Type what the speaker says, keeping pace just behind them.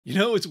You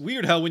know, it's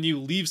weird how when you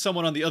leave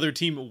someone on the other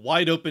team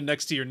wide open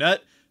next to your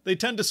net, they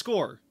tend to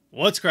score.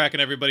 What's cracking,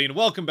 everybody, and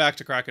welcome back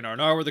to Kraken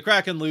R&R, where the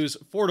Kraken lose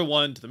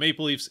 4-1 to the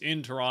Maple Leafs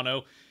in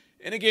Toronto,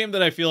 in a game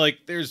that I feel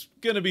like there's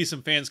going to be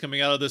some fans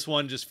coming out of this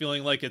one just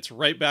feeling like it's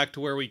right back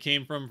to where we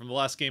came from the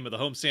last game of the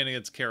homestand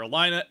against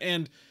Carolina,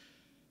 and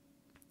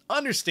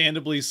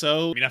understandably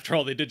so. I mean, after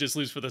all, they did just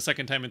lose for the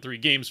second time in 3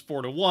 games,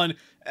 4-1,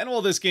 and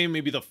while this game,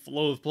 maybe the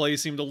flow of play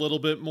seemed a little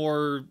bit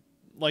more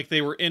like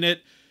they were in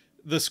it,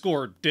 the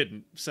score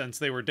didn't, since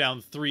they were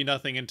down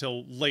 3-0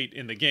 until late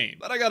in the game.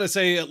 But I gotta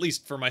say, at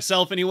least for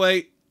myself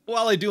anyway,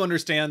 while I do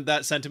understand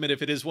that sentiment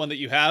if it is one that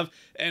you have,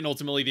 and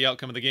ultimately the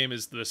outcome of the game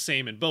is the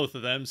same in both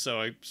of them,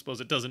 so I suppose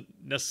it doesn't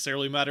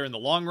necessarily matter in the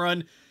long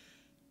run,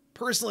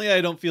 personally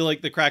I don't feel like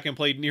the Kraken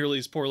played nearly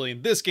as poorly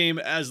in this game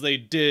as they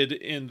did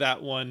in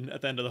that one at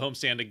the end of the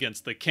homestand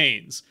against the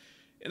Canes.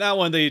 In that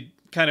one, they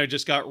kind of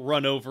just got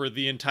run over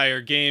the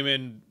entire game,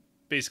 and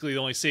basically the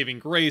only saving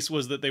grace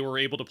was that they were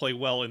able to play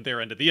well in their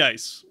end of the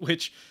ice,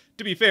 which,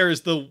 to be fair,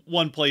 is the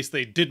one place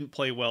they didn't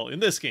play well in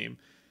this game.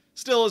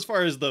 Still, as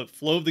far as the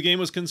flow of the game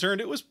was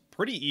concerned, it was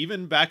pretty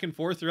even back and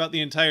forth throughout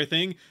the entire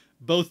thing.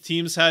 Both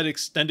teams had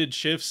extended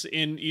shifts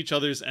in each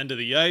other's end of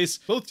the ice.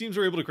 Both teams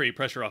were able to create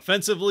pressure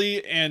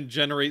offensively and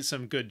generate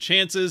some good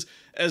chances,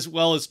 as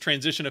well as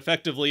transition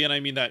effectively, and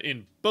I mean that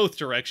in both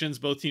directions.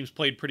 Both teams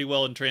played pretty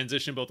well in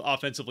transition, both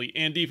offensively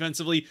and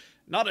defensively.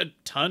 Not a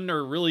ton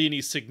or really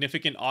any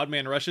significant odd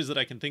man rushes that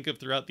I can think of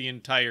throughout the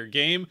entire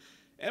game,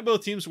 and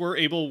both teams were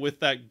able, with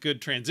that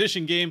good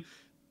transition game,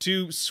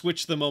 to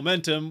switch the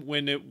momentum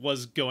when it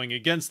was going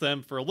against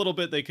them. For a little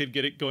bit, they could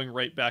get it going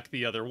right back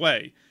the other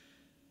way.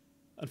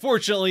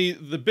 Unfortunately,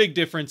 the big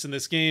difference in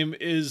this game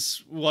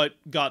is what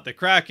got the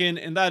Kraken,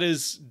 and that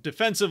is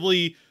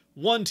defensively,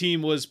 one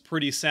team was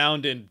pretty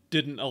sound and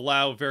didn't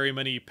allow very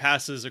many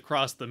passes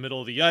across the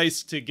middle of the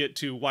ice to get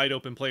to wide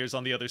open players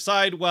on the other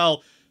side,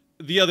 while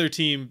the other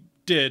team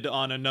did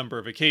on a number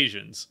of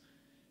occasions.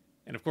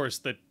 And of course,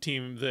 the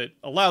team that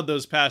allowed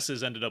those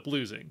passes ended up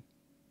losing.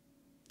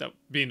 That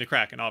being the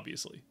Kraken,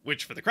 obviously.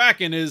 Which for the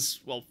Kraken is,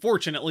 well,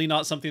 fortunately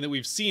not something that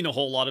we've seen a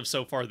whole lot of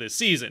so far this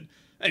season.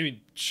 I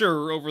mean,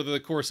 sure, over the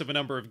course of a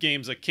number of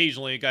games,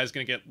 occasionally a guy's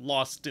going to get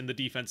lost in the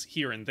defense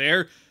here and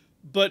there,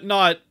 but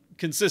not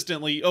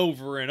consistently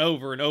over and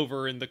over and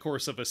over in the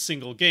course of a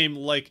single game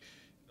like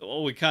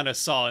what we kind of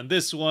saw in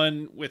this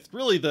one, with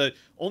really the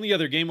only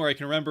other game where I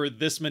can remember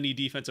this many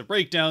defensive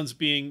breakdowns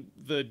being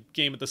the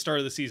game at the start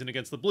of the season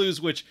against the Blues,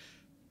 which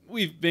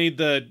we've made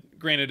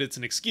granted it's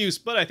an excuse,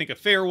 but I think a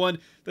fair one,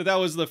 that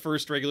was the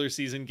first regular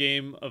season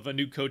game of a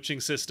new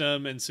coaching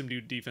system and some new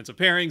defensive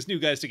pairings, new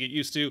guys to get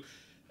used to,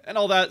 and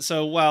all that.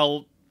 So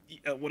while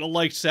I would have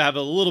liked to have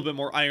a little bit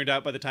more ironed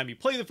out by the time you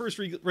play the first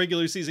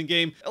regular season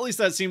game, at least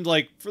that seemed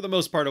like, for the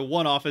most part, a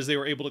one-off, as they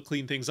were able to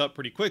clean things up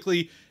pretty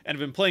quickly and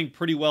have been playing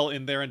pretty well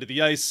in their end of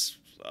the ice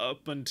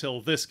up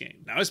until this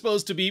game. Now, I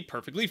suppose, to be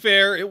perfectly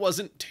fair, it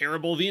wasn't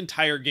terrible the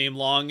entire game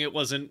long. It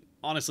wasn't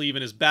honestly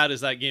even as bad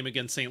as that game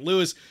against St.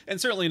 Louis,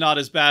 and certainly not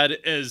as bad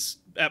as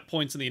at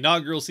points in the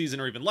inaugural season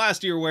or even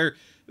last year, where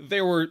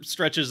there were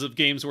stretches of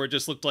games where it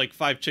just looked like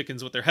 5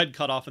 chickens with their head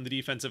cut off in the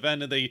defensive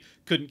end, and they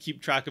couldn't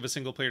keep track of a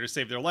single player to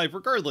save their life,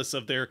 regardless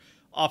of their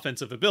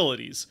offensive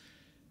abilities.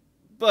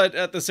 But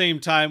at the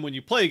same time, when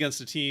you play against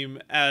a team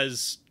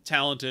as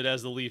talented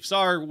as the Leafs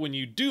are, when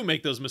you do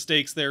make those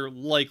mistakes, they're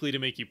likely to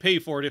make you pay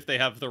for it if they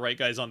have the right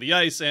guys on the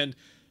ice, and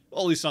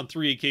well, at least on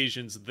 3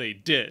 occasions they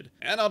did.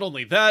 And not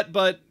only that,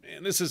 but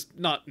and this is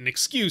not an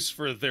excuse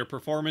for their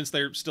performance,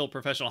 they're still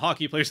professional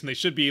hockey players and they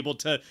should be able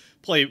to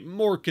play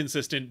more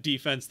consistent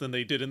defense than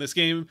they did in this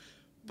game,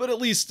 but at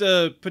least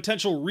a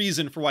potential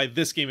reason for why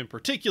this game in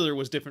particular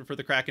was different for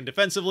the Kraken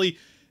defensively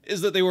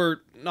is that they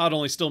were not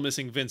only still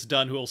missing Vince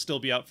Dunn, who will still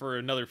be out for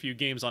another few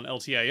games on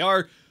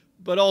LTIR,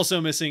 but also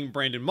missing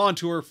Brandon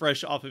Montour,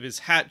 fresh off of his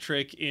hat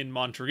trick in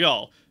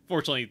Montreal.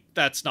 Fortunately,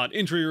 that's not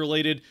injury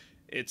related.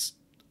 It's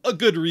a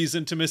good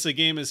reason to miss a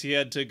game, as he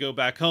had to go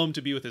back home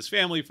to be with his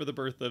family for the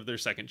birth of their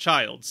second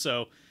child.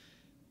 So,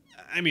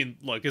 I mean,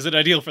 look, is it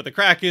ideal for the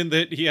Kraken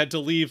that he had to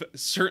leave?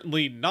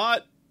 Certainly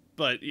not,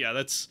 but yeah,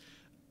 that's,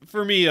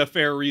 for me, a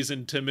fair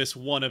reason to miss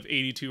one of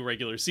 82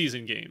 regular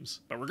season games.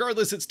 But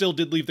regardless, it still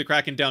did leave the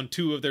Kraken down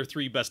 2 of their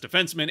 3 best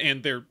defensemen,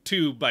 and their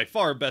 2 by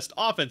far best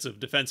offensive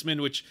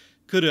defensemen, which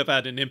could have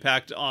had an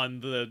impact on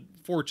the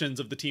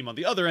fortunes of the team on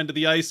the other end of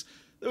the ice.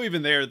 Though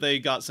even there, they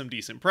got some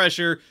decent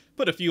pressure,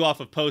 put a few off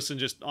of posts, and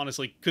just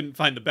honestly couldn't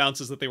find the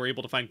bounces that they were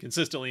able to find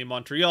consistently in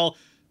Montreal.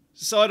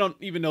 So I don't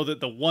even know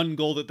that the one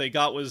goal that they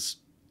got was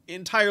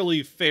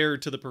entirely fair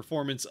to the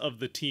performance of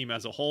the team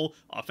as a whole,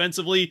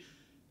 offensively.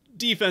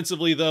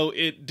 Defensively, though,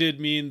 it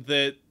did mean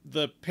that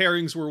the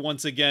pairings were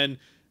once again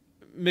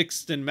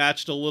mixed and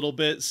matched a little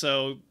bit,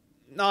 so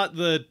not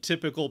the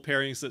typical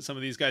pairings that some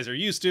of these guys are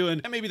used to,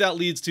 and maybe that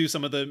leads to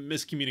some of the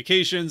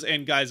miscommunications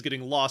and guys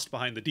getting lost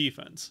behind the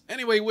defense.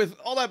 Anyway, with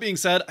all that being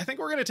said, I think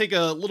we're going to take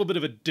a little bit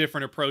of a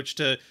different approach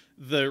to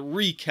the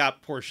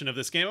recap portion of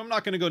this game. I'm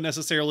not going to go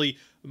necessarily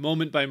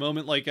moment by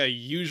moment like I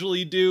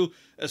usually do,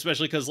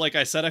 especially because, like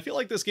I said, I feel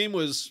like this game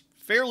was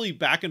fairly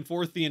back and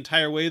forth the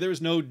entire way. There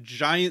was no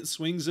giant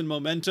swings in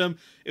momentum.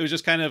 It was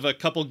just kind of a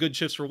couple good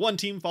shifts for one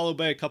team, followed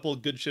by a couple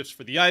good shifts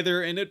for the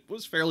other, and it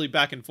was fairly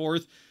back and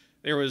forth.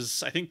 There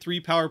was, I think, 3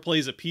 power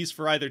plays apiece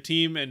for either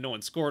team, and no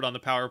one scored on the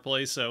power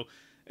play, so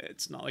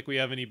it's not like we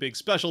have any big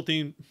special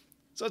teams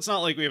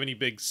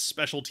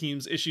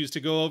issues to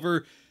go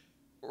over.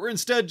 We're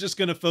instead just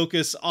going to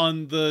focus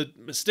on the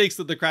mistakes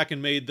that the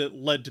Kraken made that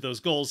led to those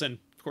goals, and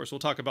of course we'll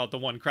talk about the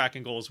one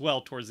Kraken goal as well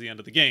towards the end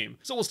of the game.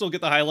 So we'll still get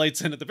the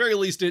highlights, and at the very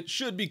least it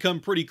should become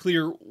pretty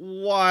clear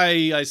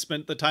why I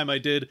spent the time I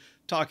did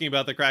talking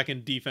about the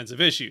Kraken defensive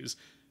issues,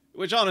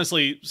 which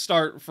honestly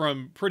start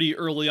from pretty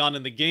early on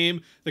in the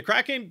game. The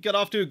Kraken get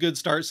off to a good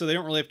start, so they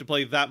don't really have to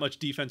play that much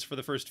defense for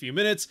the first few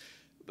minutes,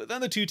 but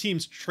then the two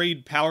teams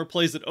trade power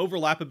plays that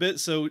overlap a bit,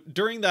 so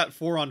during that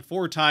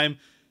 4-on-4 time,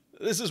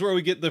 this is where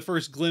we get the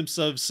first glimpse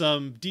of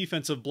some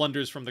defensive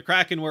blunders from the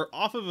Kraken, where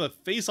off of a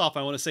face-off,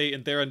 I want to say,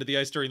 in their end of the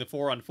ice during the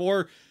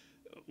 4-on-4,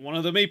 one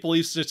of the Maple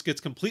Leafs just gets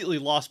completely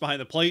lost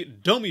behind the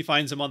plate. Domi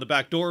finds him on the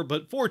back door,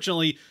 but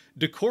fortunately,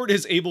 Decord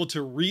is able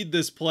to read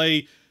this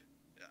play,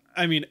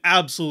 I mean,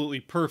 absolutely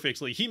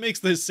perfectly. He makes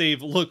this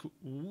save look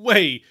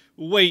way,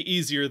 way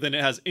easier than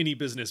it has any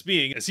business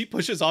being, as he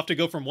pushes off to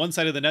go from one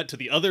side of the net to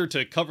the other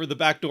to cover the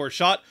backdoor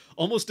shot,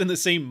 almost in the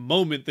same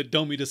moment that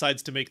Domi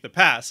decides to make the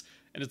pass.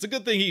 And it's a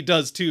good thing he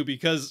does too,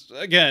 because,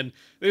 again,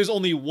 there's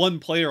only one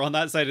player on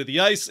that side of the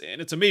ice, and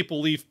it's a Maple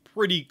Leaf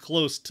pretty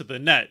close to the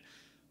net.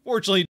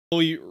 Fortunately,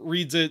 Domi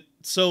reads it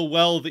so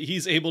well that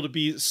he's able to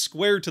be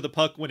square to the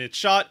puck when it's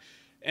shot,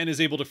 and is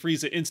able to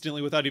freeze it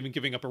instantly without even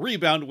giving up a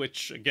rebound,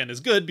 which, again, is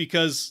good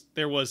because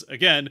there was,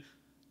 again,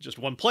 just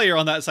one player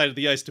on that side of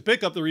the ice to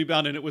pick up the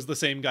rebound, and it was the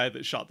same guy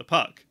that shot the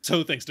puck.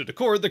 So thanks to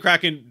Decord, the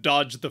Kraken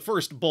dodged the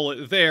first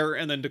bullet there,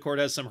 and then Decord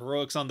has some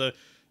heroics on the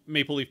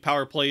Maple Leaf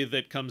power play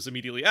that comes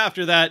immediately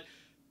after that,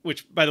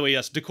 which, by the way,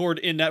 yes, Decord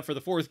in net for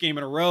the 4th game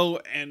in a row,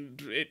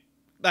 and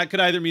that could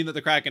either mean that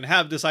the Kraken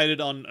have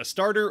decided on a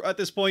starter at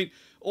this point,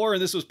 or,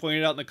 and this was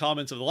pointed out in the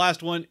comments of the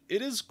last one,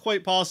 it is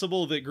quite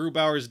possible that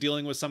Grubauer is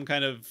dealing with some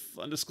kind of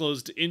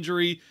undisclosed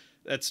injury.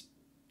 That's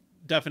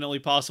definitely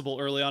possible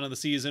early on in the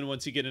season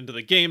once you get into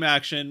the game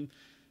action.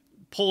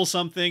 Pull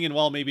something, and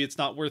while maybe it's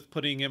not worth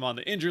putting him on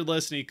the injured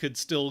list and he could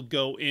still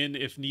go in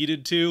if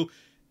needed to,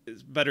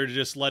 it's better to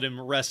just let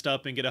him rest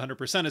up and get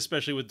 100%,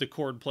 especially with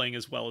Decord playing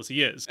as well as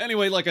he is.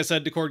 Anyway, like I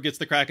said, Decord gets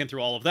the Kraken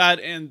through all of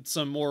that and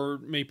some more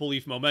Maple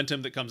Leaf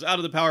momentum that comes out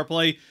of the power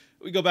play.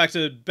 We go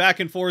back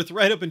and forth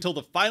right up until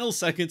the final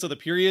seconds of the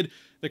period.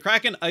 The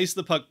Kraken ice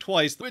the puck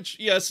twice, which,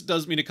 yes,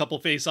 does mean a couple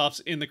face-offs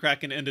in the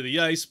Kraken end of the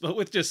ice, but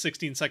with just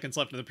 16 seconds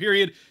left in the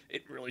period,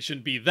 it really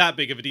shouldn't be that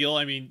big of a deal.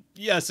 I mean,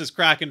 yes, as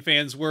Kraken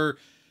fans, we're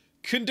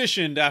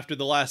conditioned after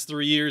the last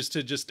 3 years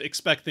to just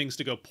expect things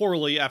to go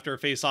poorly after a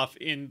face-off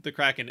in the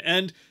Kraken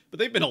end, but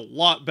they've been a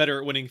lot better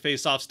at winning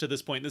face-offs to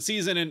this point in the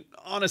season, and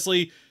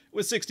honestly,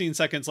 with 16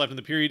 seconds left in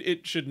the period,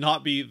 it should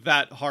not be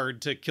that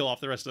hard to kill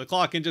off the rest of the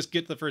clock and just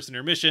get the first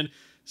intermission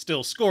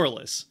still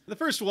scoreless. The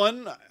first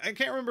one, I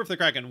can't remember if the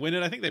Kraken win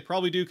it. I think they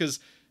probably do because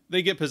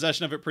they get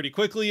possession of it pretty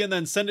quickly and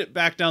then send it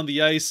back down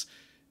the ice.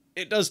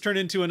 It does turn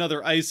into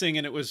another icing,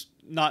 and it was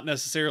not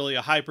necessarily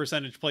a high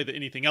percentage play that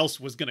anything else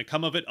was going to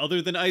come of it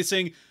other than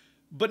icing.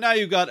 But now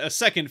you've got a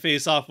second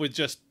face-off with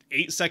just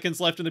 8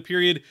 seconds left in the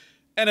period,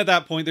 and at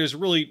that point there's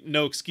really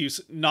no excuse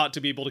not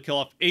to be able to kill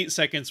off 8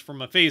 seconds from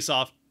a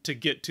face-off to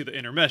get to the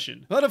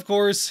intermission. But of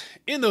course,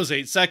 in those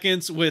 8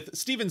 seconds, with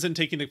Stevenson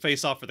taking the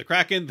face-off for the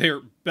Kraken,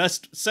 their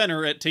best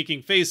center at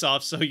taking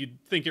face-offs, so you'd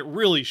think it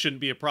really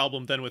shouldn't be a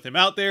problem then with him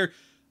out there.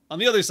 On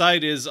the other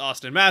side is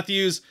Austin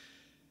Matthews,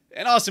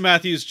 and Austin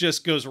Matthews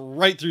just goes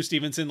right through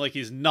Stevenson like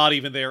he's not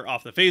even there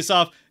off the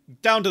faceoff,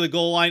 down to the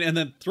goal line, and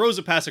then throws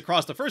a pass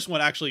across. The first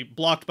one actually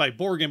blocked by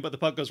Borgen, but the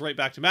puck goes right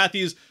back to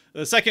Matthews.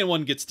 The second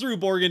one gets through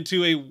Borgen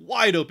to a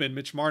wide-open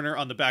Mitch Marner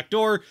on the back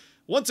door.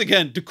 Once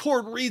again,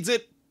 Decord reads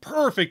it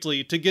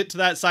perfectly to get to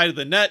that side of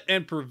the net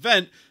and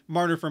prevent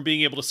Marner from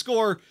being able to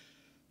score.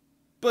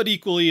 But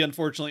equally,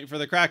 unfortunately for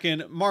the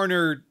Kraken,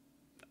 Marner,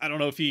 I don't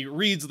know if he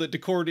reads that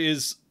Decord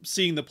is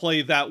seeing the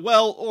play that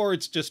well, or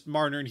it's just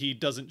Marner and he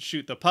doesn't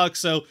shoot the puck,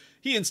 so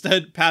he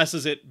instead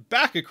passes it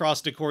back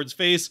across Decord's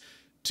face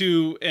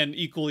to an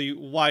equally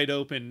wide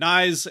open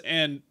Nyes,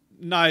 and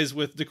Nyes,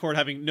 with Decord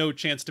having no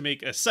chance to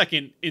make a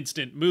second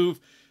instant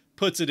move,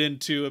 puts it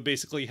into a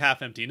basically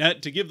half-empty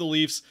net to give the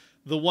Leafs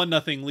the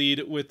 1-0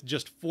 lead with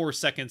just 4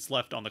 seconds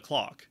left on the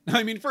clock.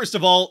 I mean, first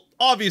of all,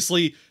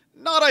 obviously,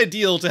 not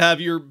ideal to have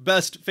your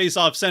best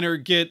face-off center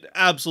get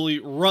absolutely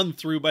run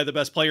through by the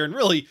best player, and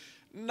really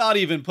not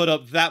even put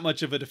up that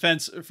much of a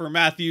defense for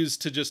Matthews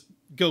to just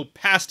go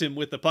past him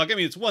with the puck. I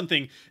mean, it's one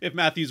thing if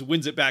Matthews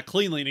wins it back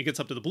cleanly and it gets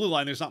up to the blue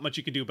line, there's not much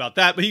you can do about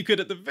that, but he could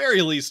at the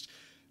very least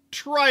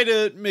try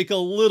to make a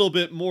little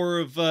bit more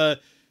of a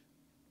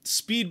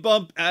speed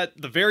bump at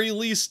the very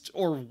least,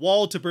 or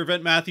wall to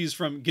prevent Matthews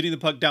from getting the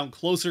puck down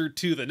closer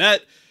to the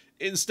net.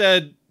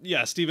 Instead,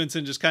 yeah,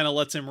 Stevenson just kind of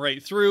lets him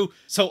right through.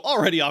 So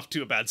already off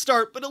to a bad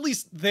start, but at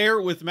least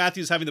there with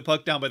Matthews having the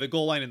puck down by the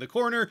goal line in the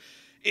corner,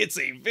 It's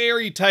a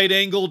very tight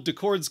angle.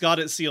 Decord's got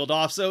it sealed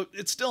off, so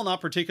it's still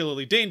not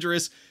particularly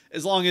dangerous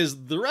as long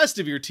as the rest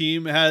of your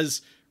team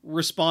has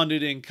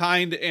responded in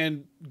kind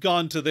and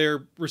gone to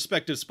their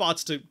respective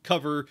spots to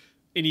cover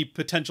any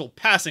potential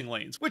passing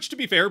lanes, which, to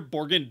be fair,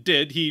 Borgen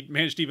did. He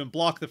managed to even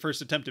block the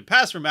first attempted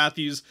pass from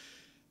Matthews,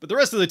 but the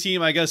rest of the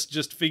team, I guess,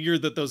 just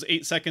figured that those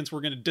 8 seconds were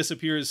going to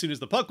disappear as soon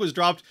as the puck was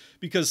dropped,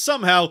 because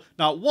somehow,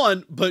 not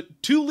one,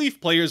 but 2 Leaf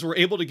players were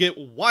able to get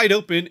wide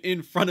open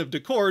in front of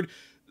Decord,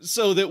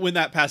 so that when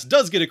that pass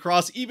does get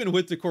across, even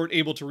with Decord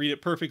able to read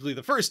it perfectly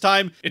the first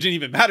time, it didn't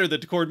even matter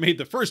that Decord made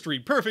the first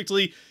read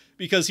perfectly,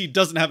 because he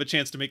doesn't have a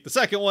chance to make the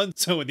second one.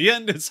 So in the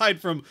end, aside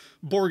from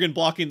Borgen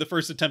blocking the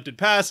first attempted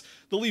pass,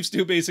 the Leafs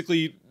do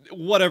basically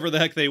whatever the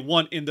heck they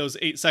want in those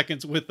 8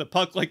 seconds with the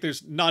puck, like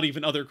there's not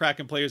even other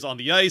Kraken players on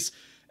the ice,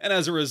 and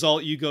as a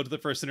result, you go to the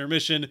first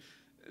intermission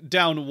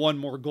down 1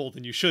 more goal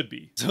than you should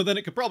be. So then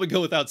it could probably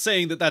go without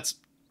saying that that's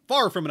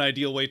far from an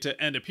ideal way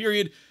to end a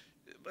period,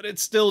 but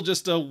it's still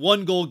just a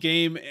 1-goal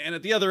game, and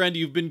at the other end,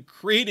 you've been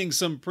creating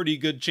some pretty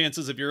good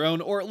chances of your own,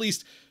 or at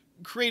least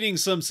creating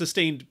some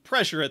sustained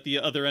pressure at the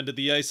other end of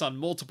the ice on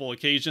multiple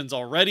occasions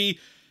already,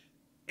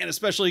 and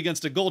especially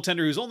against a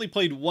goaltender who's only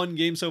played 1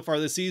 game so far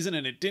this season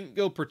and it didn't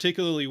go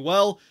particularly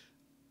well,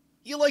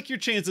 you like your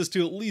chances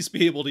to at least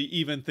be able to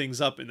even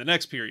things up in the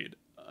next period.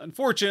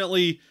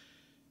 Unfortunately,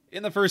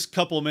 in the first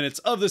couple minutes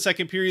of the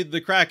second period, the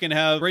Kraken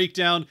have a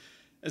breakdown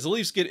as the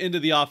Leafs get into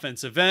the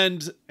offensive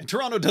end, and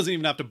Toronto doesn't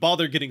even have to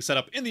bother getting set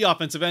up in the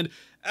offensive end.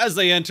 As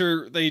they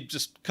enter, they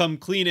just come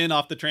clean in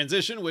off the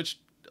transition, which,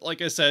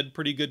 like I said,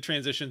 pretty good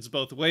transitions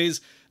both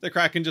ways. The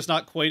Kraken just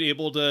not quite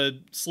able to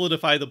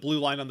solidify the blue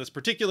line on this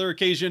particular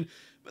occasion,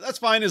 but that's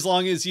fine as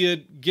long as you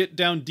get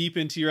down deep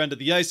into your end of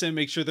the ice and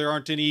make sure there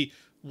aren't any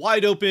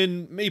wide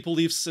open Maple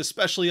Leafs,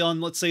 especially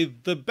on, let's say,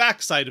 the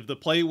backside of the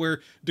play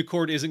where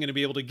Decord isn't going to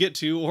be able to get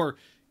to, or,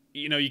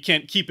 you know, you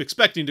can't keep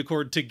expecting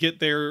Decord to get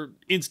there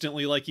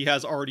instantly like he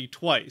has already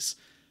twice.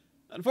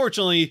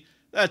 Unfortunately,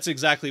 that's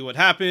exactly what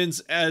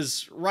happens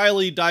as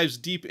Riley dives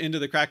deep into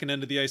the Kraken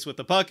end of the ice with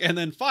the puck and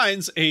then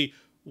finds a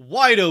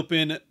wide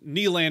open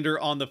Nylander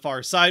on the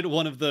far side.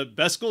 One of the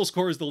best goal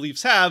scorers the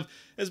Leafs have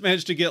has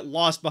managed to get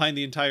lost behind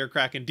the entire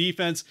Kraken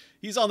defense.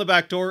 He's on the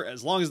back door.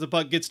 As long as the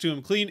puck gets to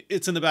him clean,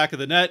 it's in the back of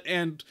the net.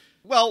 And,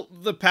 well,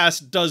 the pass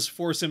does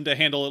force him to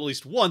handle at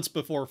least once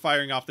before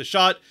firing off the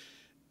shot.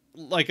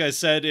 Like I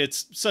said,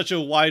 it's such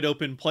a wide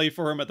open play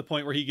for him at the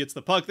point where he gets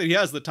the puck that he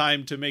has the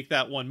time to make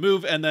that one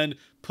move and then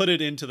put it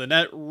into the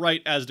net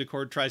right as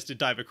Decord tries to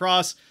dive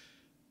across.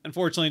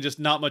 Unfortunately, just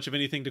not much of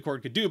anything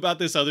Decord could do about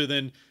this other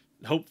than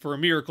hope for a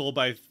miracle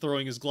by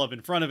throwing his glove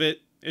in front of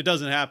it. It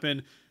doesn't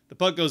happen. The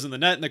puck goes in the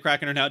net and the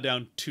Kraken are now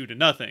down 2-0.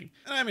 And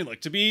I mean,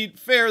 look, to be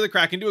fair, the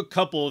Kraken do a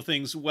couple of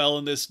things well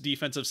in this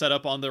defensive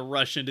setup on the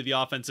rush into the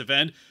offensive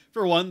end.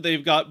 For one,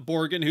 they've got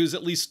Borgen, who's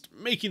at least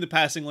making the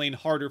passing lane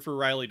harder for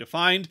Riley to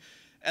find.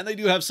 And they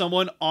do have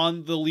someone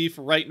on the Leaf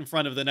right in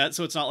front of the net,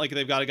 so it's not like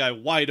they've got a guy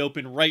wide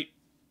open right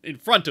in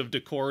front of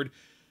Decord.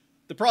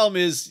 The problem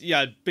is,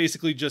 yeah,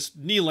 basically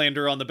just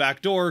Nylander on the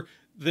back door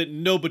that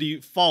nobody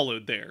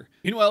followed there.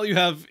 Meanwhile, you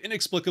have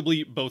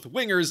inexplicably both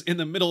wingers in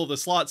the middle of the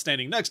slot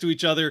standing next to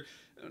each other,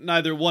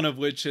 neither one of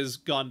which has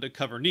gone to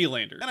cover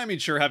Nylander. And I mean,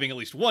 sure, having at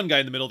least one guy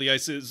in the middle of the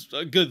ice is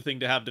a good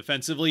thing to have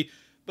defensively,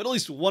 but at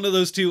least one of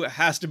those two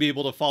has to be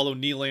able to follow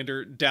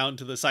Nylander down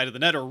to the side of the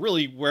net, or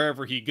really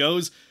wherever he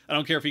goes. I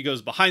don't care if he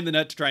goes behind the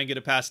net to try and get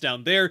a pass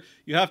down there.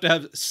 You have to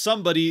have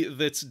somebody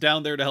that's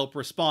down there to help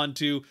respond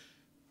to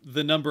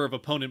the number of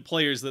opponent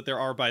players that there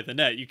are by the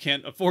net. You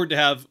can't afford to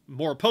have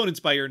more opponents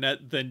by your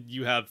net than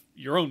you have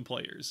your own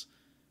players.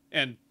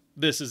 And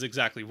this is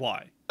exactly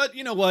why. But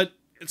you know what?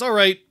 It's all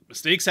right.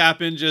 Mistakes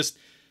happen. Just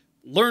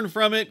learn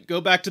from it.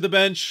 Go back to the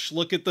bench.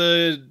 Look at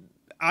the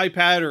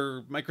iPad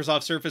or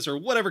Microsoft Surface or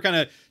whatever kind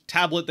of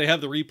tablet they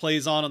have the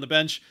replays on the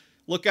bench.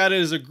 Look at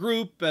it as a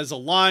group, as a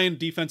line,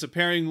 defensive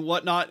pairing,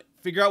 whatnot.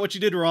 Figure out what you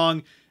did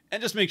wrong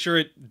and just make sure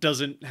it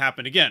doesn't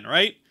happen again,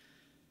 right?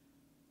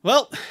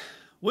 Well,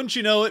 wouldn't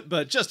you know it,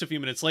 but just a few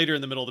minutes later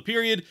in the middle of the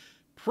period,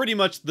 pretty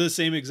much the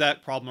same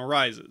exact problem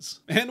arises.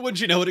 And wouldn't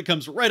you know it, it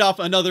comes right off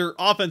another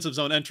offensive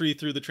zone entry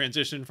through the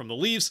transition from the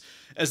Leafs,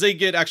 as they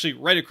get actually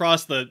right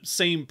across the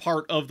same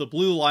part of the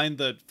blue line,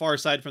 the far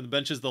side from the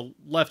bench is the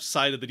left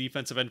side of the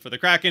defensive end for the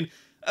Kraken.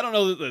 I don't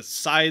know that the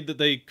side that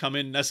they come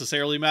in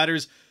necessarily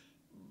matters,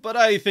 but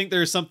I think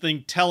there's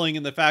something telling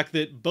in the fact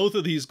that both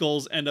of these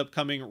goals end up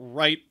coming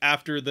right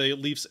after the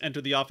Leafs enter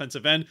the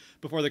offensive end,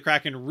 before the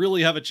Kraken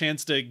really have a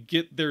chance to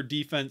get their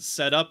defense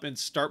set up and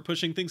start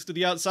pushing things to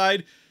the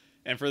outside.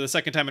 And for the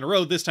second time in a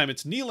row, this time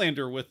it's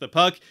Nylander with the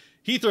puck.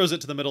 He throws it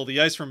to the middle of the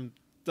ice from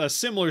a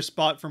similar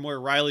spot from where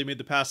Riley made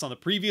the pass on the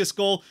previous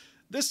goal.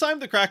 This time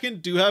the Kraken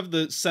do have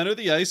the center of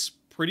the ice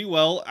pretty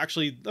well.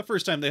 Actually, the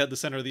first time they had the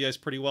center of the ice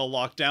pretty well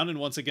locked down, and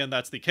once again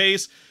that's the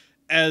case.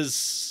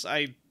 As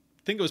I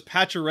think it was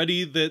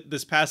Pacioretty that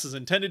this pass is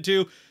intended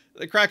to.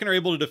 The Kraken are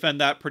able to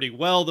defend that pretty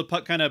well. The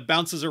puck kind of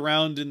bounces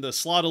around in the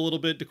slot a little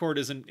bit. Decord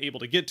isn't able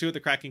to get to it. The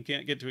Kraken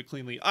can't get to it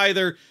cleanly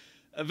either.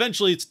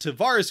 Eventually, it's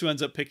Tavares who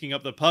ends up picking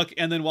up the puck,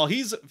 and then while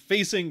he's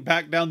facing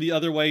back down the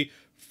other way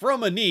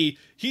from a knee,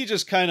 he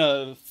just kind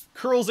of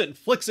curls it and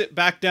flicks it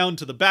back down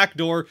to the back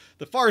door,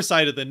 the far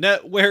side of the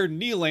net, where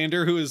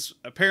Nylander, who is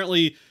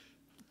apparently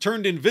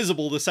turned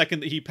invisible the second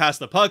that he passed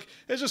the puck,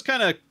 has just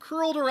kind of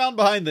curled around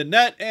behind the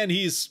net, and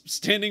he's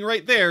standing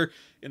right there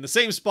in the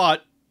same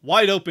spot,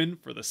 wide open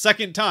for the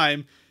second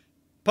time.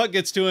 Puck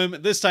gets to him.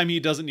 This time he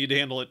doesn't need to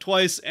handle it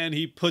twice, and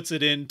he puts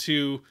it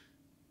into,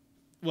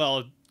 well,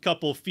 a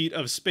couple feet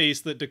of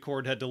space that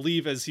Decord had to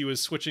leave as he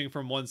was switching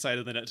from one side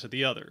of the net to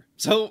the other.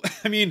 So,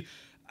 I mean,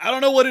 I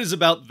don't know what it is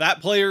about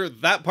that player,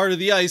 that part of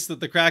the ice,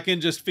 that the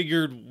Kraken just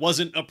figured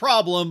wasn't a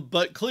problem,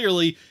 but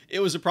clearly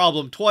it was a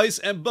problem twice,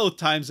 and both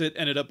times it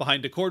ended up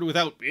behind Decord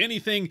without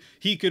anything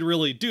he could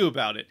really do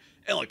about it.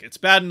 And look, it's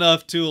bad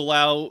enough to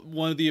allow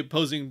one of the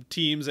opposing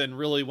teams and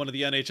really one of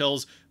the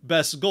NHL's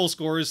best goal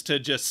scorers to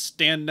just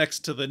stand next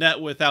to the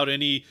net without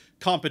any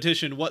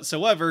competition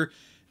whatsoever.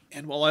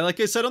 And while like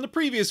I said on the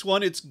previous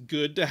one, it's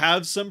good to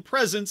have some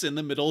presence in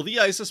the middle of the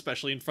ice,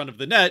 especially in front of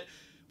the net,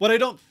 what I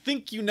don't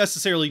think you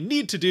necessarily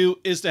need to do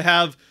is to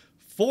have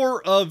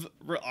four of,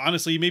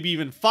 honestly, maybe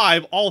even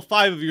five, all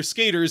five of your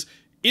skaters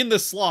in the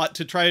slot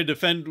to try to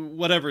defend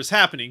whatever's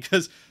happening.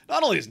 Because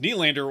not only is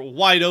Nylander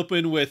wide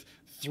open with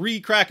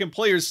three Kraken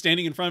players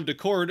standing in front of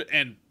Decord,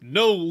 and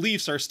no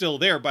Leafs are still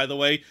there, by the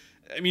way.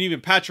 I mean,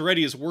 even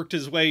Pacioretty has worked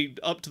his way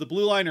up to the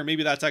blue line, or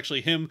maybe that's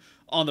actually him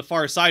on the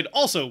far side,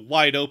 also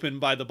wide open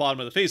by the bottom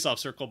of the faceoff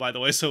circle, by the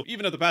way. So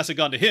even if the pass had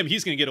gone to him,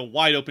 he's going to get a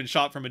wide open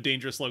shot from a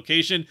dangerous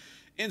location.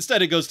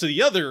 Instead, it goes to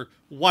the other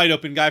wide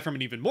open guy from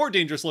an even more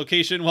dangerous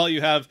location, while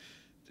you have,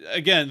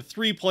 again,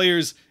 three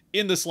players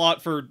in the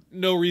slot for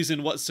no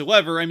reason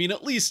whatsoever. I mean,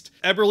 at least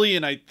Eberle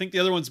and I think the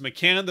other one's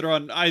McCann that are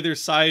on either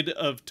side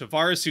of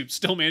Tavares, who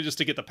still manages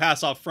to get the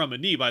pass off from a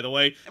knee, by the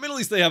way. I mean, at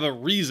least they have a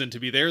reason to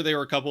be there. They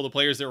were a couple of the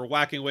players that were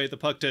whacking away at the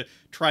puck to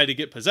try to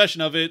get possession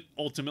of it.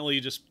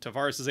 Ultimately, just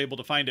Tavares is able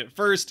to find it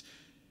first.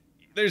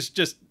 There's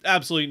just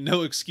absolutely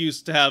no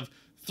excuse to have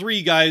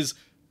three guys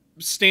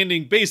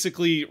standing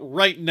basically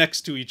right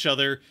next to each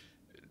other,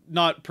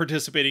 not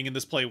participating in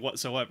this play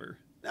whatsoever.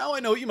 Now, I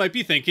know what you might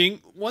be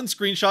thinking. One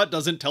screenshot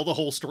doesn't tell the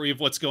whole story of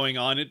what's going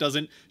on. It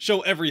doesn't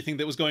show everything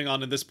that was going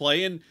on in this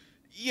play. And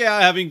yeah,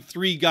 having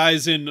three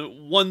guys in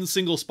one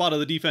single spot of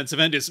the defensive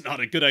end is not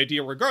a good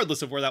idea,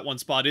 regardless of where that one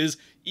spot is,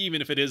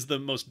 even if it is the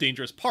most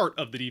dangerous part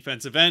of the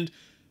defensive end.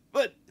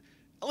 But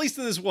at least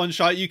in this one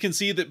shot, you can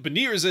see that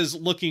Beniers is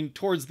looking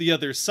towards the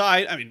other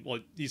side. I mean, well,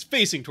 he's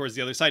facing towards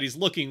the other side. He's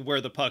looking where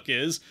the puck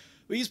is.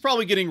 But he's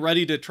probably getting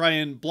ready to try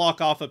and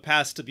block off a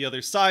pass to the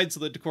other side so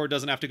that Decord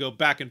doesn't have to go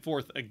back and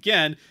forth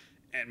again.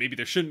 And maybe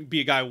there shouldn't be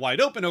a guy wide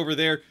open over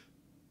there.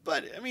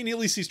 But, I mean, at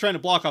least he's trying to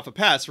block off a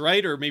pass,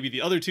 right? Or maybe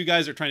the other two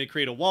guys are trying to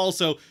create a wall,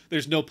 so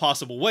there's no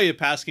possible way a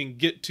pass can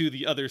get to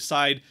the other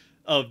side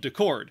of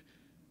Decord.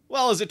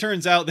 Well, as it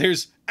turns out,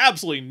 there's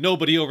absolutely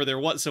nobody over there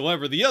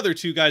whatsoever. The other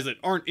two guys that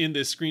aren't in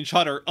this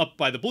screenshot are up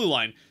by the blue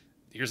line.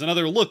 Here's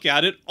another look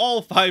at it.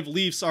 All five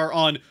Leafs are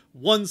on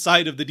one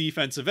side of the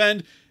defensive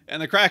end,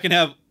 and the Kraken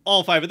have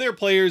all five of their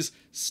players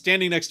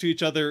standing next to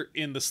each other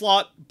in the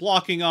slot,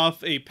 blocking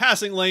off a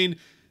passing lane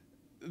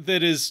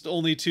that is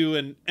only to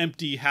an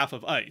empty half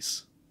of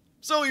ice.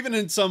 So even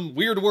in some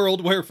weird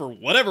world where, for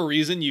whatever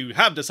reason, you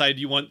have decided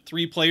you want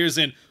three players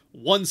in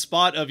one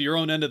spot of your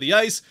own end of the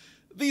ice,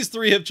 these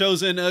three have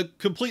chosen a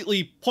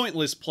completely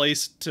pointless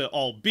place to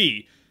all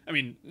be. I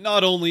mean,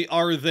 not only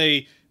are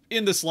they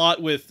in the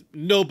slot with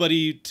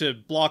nobody to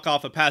block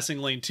off a passing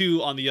lane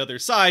to on the other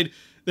side,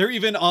 they're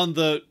even on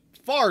the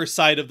far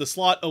side of the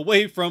slot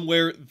away from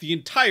where the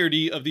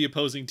entirety of the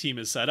opposing team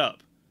is set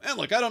up. And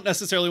look, I don't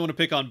necessarily want to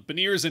pick on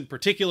Beniers in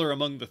particular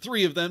among the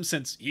three of them,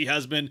 since he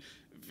has been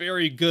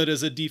very good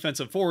as a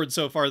defensive forward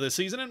so far this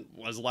season, and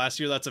was last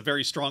year. That's a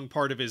very strong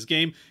part of his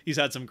game. He's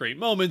had some great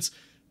moments,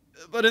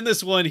 but in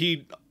this one,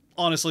 he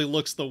honestly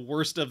looks the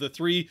worst of the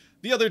three.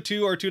 The other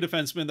two are two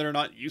defensemen that are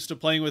not used to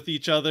playing with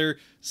each other,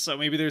 so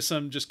maybe there's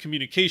some just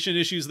communication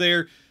issues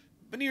there.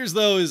 Beniers,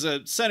 though, is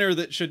a center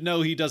that should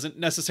know he doesn't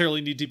necessarily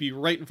need to be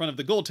right in front of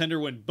the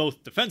goaltender when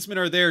both defensemen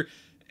are there.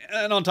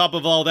 And on top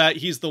of all that,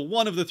 he's the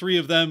one of the three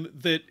of them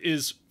that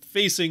is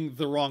facing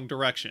the wrong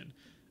direction.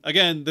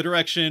 Again, the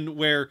direction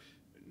where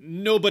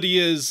nobody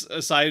is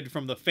aside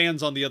from the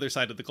fans on the other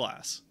side of the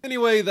glass.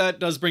 Anyway, that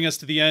does bring us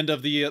to the end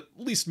of the at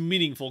least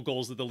meaningful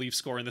goals that the Leafs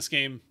score in this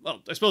game.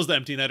 Well, I suppose the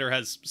empty netter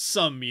has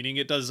some meaning.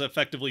 It does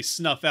effectively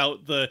snuff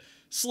out the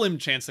slim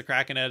chance the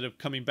Kraken had of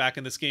coming back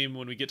in this game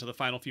when we get to the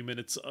final few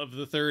minutes of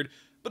the third.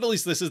 But at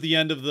least this is the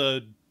end of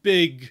the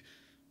big,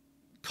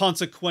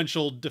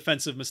 consequential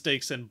defensive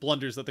mistakes and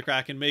blunders that the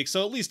Kraken make.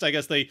 So at least I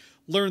guess they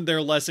learned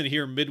their lesson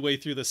here midway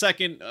through the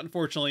second.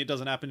 Unfortunately, it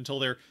doesn't happen until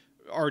they're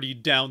already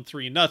down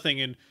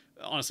 3-0. And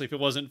honestly, if it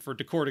wasn't for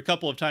Decord a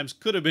couple of times,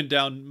 could have been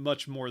down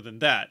much more than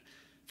that.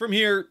 From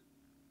here,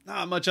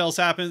 not much else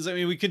happens. I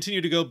mean, we continue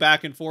to go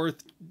back and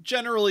forth.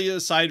 Generally,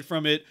 aside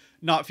from it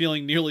not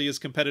feeling nearly as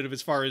competitive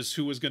as far as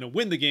who was going to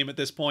win the game at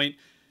this point,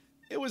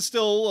 it was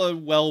still a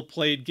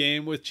well-played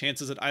game with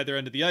chances at either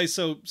end of the ice,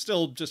 so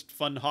still just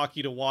fun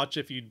hockey to watch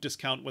if you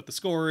discount what the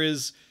score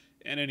is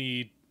and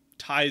any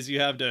ties you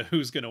have to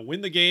who's going to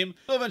win the game.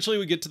 So eventually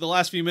we get to the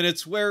last few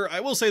minutes where I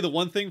will say the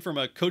one thing from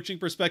a coaching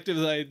perspective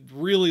that I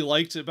really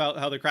liked about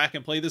how the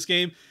Kraken play this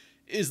game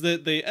is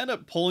that they end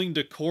up pulling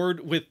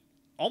Decord with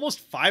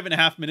almost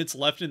 5.5 minutes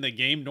left in the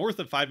game, north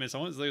of 5 minutes. I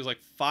want to say it was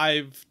like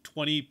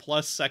 5:20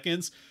 plus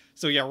seconds.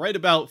 So yeah, right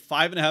about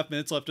 5.5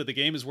 minutes left of the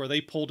game is where they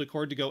pull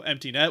Decord to go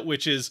empty net,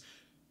 which is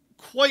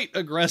quite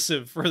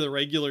aggressive for the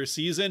regular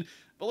season.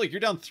 But like, you're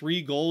down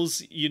 3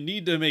 goals, you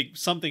need to make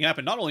something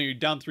happen. Not only are you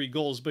down 3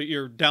 goals, but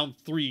you're down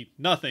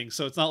 3-0.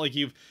 So it's not like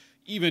you've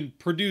even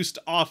produced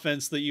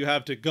offense that you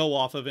have to go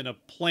off of in a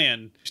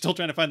plan. You're still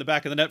trying to find the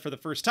back of the net for the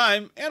first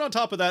time. And on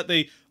top of that,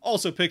 they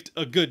also picked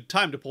a good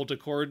time to pull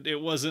Decord.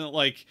 It wasn't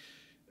like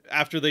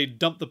after they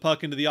dump the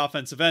puck into the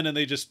offensive end and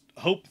they just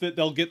hope that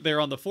they'll get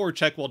there on the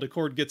forecheck while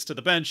Decord gets to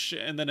the bench,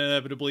 and then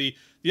inevitably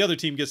the other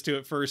team gets to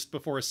it first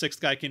before a 6th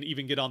guy can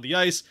even get on the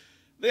ice.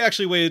 They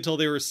actually waited until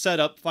they were set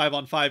up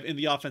 5-on-5 in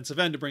the offensive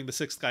end to bring the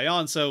 6th guy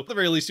on, so at the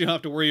very least you don't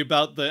have to worry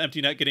about the empty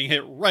net getting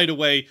hit right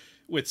away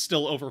with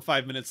still over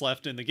 5 minutes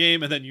left in the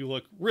game, and then you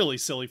look really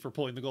silly for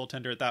pulling the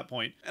goaltender at that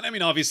point. And I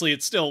mean, obviously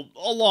it's still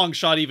a long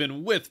shot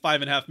even with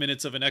 5.5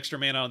 minutes of an extra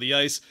man on the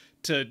ice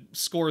to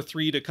score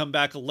 3 to come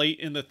back late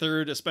in the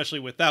third, especially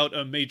without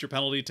a major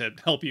penalty to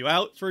help you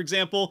out, for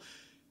example.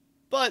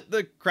 But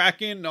the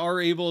Kraken are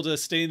able to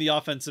stay in the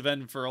offensive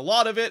end for a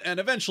lot of it, and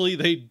eventually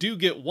they do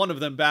get one of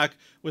them back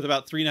with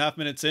about 3.5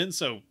 minutes in,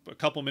 so a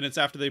couple minutes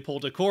after they pull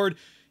Decord.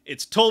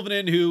 It's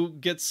Tolvanen who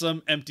gets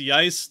some empty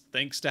ice,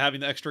 thanks to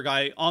having the extra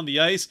guy on the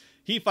ice.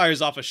 He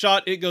fires off a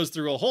shot, it goes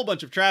through a whole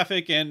bunch of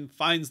traffic and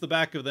finds the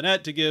back of the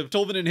net to give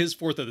Tolvanen his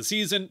 4th of the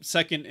season,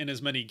 2nd in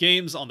as many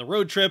games on the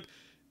road trip,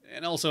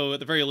 and also at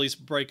the very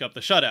least break up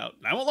the shutout.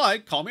 And I won't lie,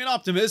 call me an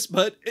optimist,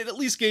 but it at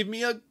least gave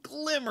me a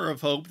glimmer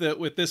of hope that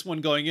with this one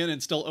going in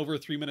and still over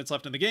 3 minutes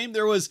left in the game,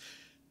 there was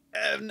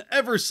an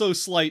ever so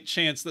slight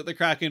chance that the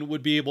Kraken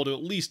would be able to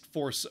at least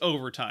force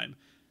overtime.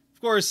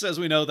 Of course, as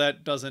we know,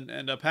 that doesn't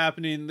end up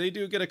happening. They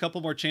do get a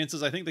couple more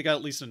chances. I think they got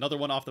at least another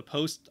one off the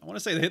post. I want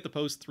to say they hit the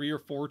post 3 or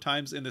 4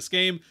 times in this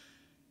game.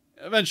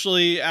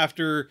 Eventually,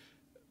 after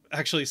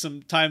actually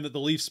some time that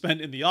the Leafs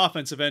spent in the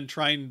offensive end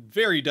trying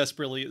very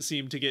desperately, it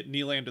seemed, to get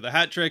Nylander the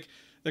hat trick,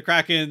 the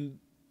Kraken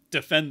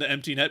defend the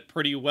empty net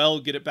pretty well,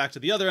 get it back to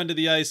the other end of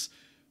the ice,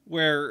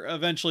 where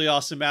eventually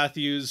Austin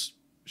Matthews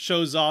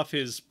shows off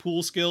his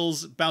pool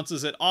skills,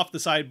 bounces it off the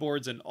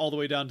sideboards and all the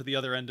way down to the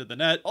other end of the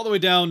net, all the way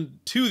down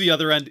to the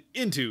other end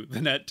into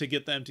the net to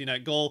get the empty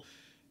net goal,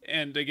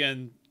 and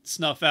again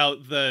snuff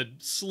out the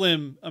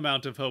slim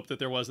amount of hope that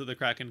there was that the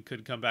Kraken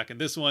could come back in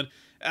this one.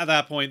 At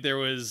that point, there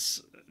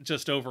was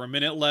just over a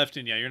minute left,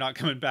 and yeah, you're not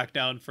coming back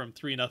down from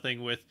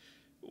 3-0 with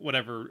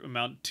whatever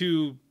amount,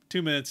 2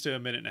 minutes to a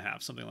minute and a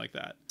half, something like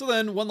that. So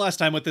then, one last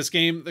time with this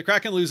game, the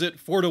Kraken lose it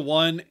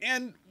 4-1,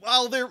 and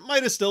while there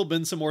might have still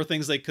been some more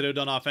things they could have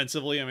done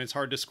offensively, I mean, it's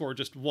hard to score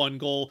just 1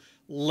 goal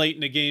late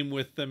in a game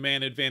with the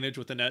man advantage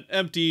with the net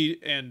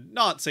empty and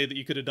not say that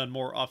you could have done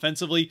more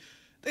offensively.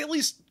 They at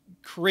least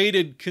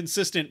created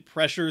consistent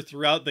pressure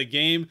throughout the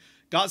game,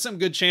 got some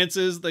good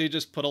chances. They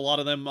just put a lot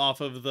of them off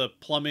of the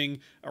plumbing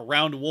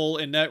around Wool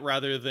in net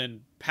rather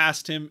than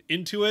past him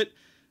into it.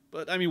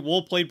 But, I mean,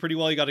 Wool played pretty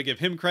well. You got to give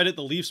him credit.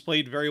 The Leafs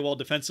played very well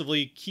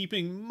defensively,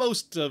 keeping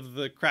most of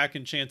the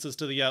Kraken chances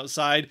to the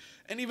outside.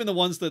 And even the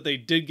ones that they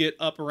did get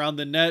up around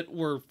the net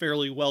were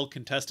fairly well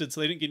contested,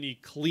 so they didn't get any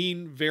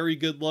clean, very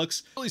good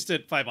looks. At least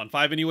at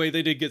 5-on-5 anyway,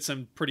 they did get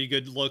some pretty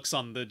good looks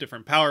on the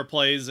different power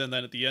plays. And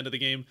then at the end of the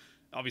game,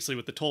 obviously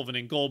with the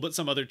Tolvanen goal, but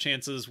some other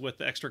chances with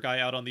the extra guy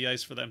out on the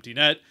ice for the empty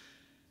net.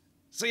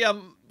 So yeah,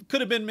 could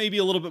have been maybe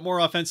a little bit more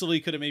offensively,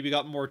 could have maybe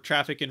got more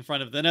traffic in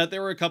front of the net.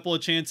 There were a couple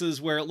of chances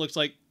where it looked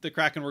like the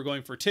Kraken were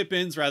going for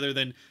tip-ins rather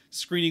than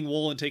screening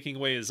Wool and taking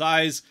away his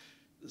eyes.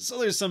 So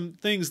there's some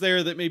things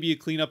there that maybe you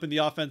clean up in the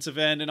offensive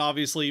end, and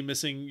obviously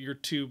missing your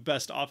 2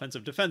 best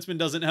offensive defensemen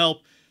doesn't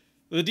help.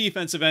 The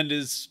defensive end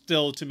is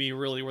still, to me,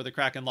 really where the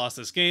Kraken lost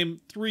this game.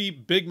 3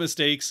 big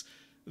mistakes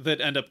that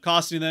end up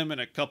costing them,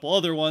 and a couple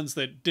other ones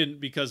that didn't,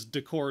 because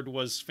Decord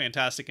was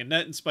fantastic in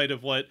net in spite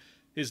of what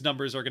his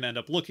numbers are going to end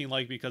up looking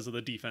like because of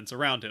the defense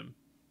around him,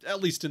 at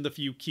least in the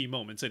few key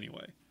moments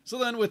anyway. So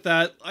then with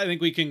that, I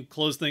think we can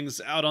close things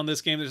out on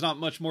this game. There's not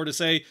much more to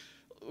say.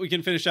 We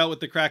can finish out with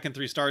the Kraken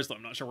 3 stars, though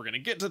I'm not sure we're going to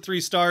get to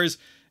 3 stars,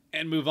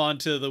 and move on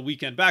to the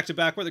weekend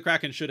back-to-back, where the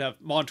Kraken should have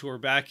Montour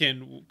back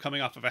in, coming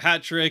off of a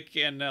hat trick,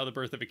 and now the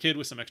birth of a kid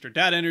with some extra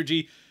dad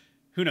energy.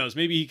 Who knows,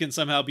 maybe he can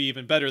somehow be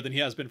even better than he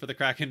has been for the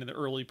Kraken in the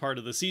early part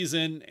of the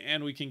season,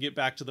 and we can get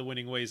back to the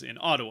winning ways in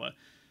Ottawa.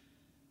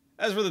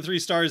 As for the 3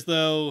 stars,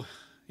 though,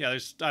 yeah,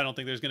 I don't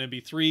think there's going to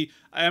be 3.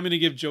 I am going to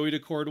give Joey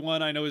Decord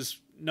 1. I know his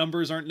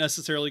numbers aren't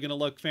necessarily going to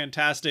look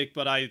fantastic,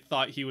 but I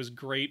thought he was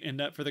great in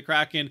net for the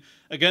Kraken.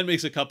 Again,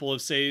 makes a couple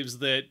of saves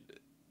that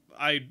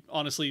I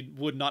honestly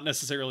would not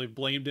necessarily have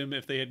blamed him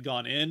if they had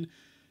gone in.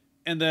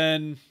 And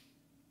then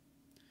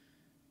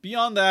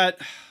beyond that,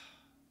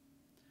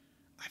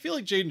 I feel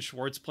like Jaden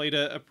Schwartz played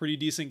a pretty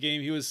decent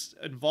game. He was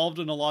involved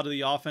in a lot of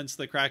the offense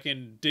the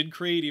Kraken did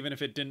create, even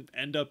if it didn't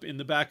end up in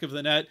the back of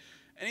the net.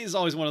 And he's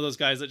always one of those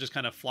guys that just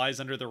kind of flies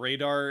under the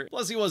radar.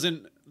 Plus, he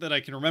wasn't, that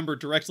I can remember,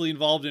 directly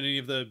involved in any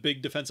of the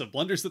big defensive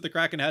blunders that the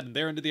Kraken had in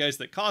their end of the ice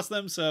that cost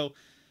them. So,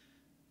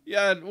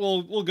 yeah,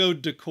 we'll go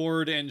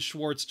Decord and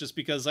Schwartz just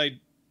because I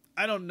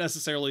don't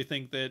necessarily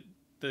think that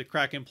the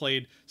Kraken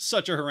played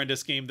such a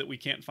horrendous game that we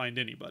can't find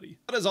anybody.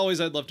 But as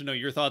always, I'd love to know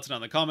your thoughts down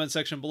in the comment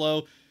section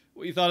below.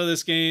 What you thought of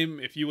this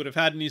game, if you would have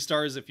had any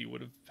stars, if you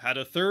would have had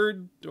a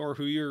third, or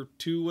who your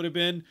two would have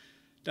been,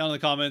 down in the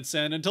comments.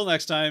 And until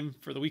next time,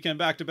 for the weekend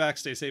back-to-back,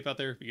 stay safe out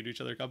there. If you can do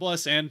each other, God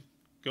bless, and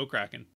go Kraken.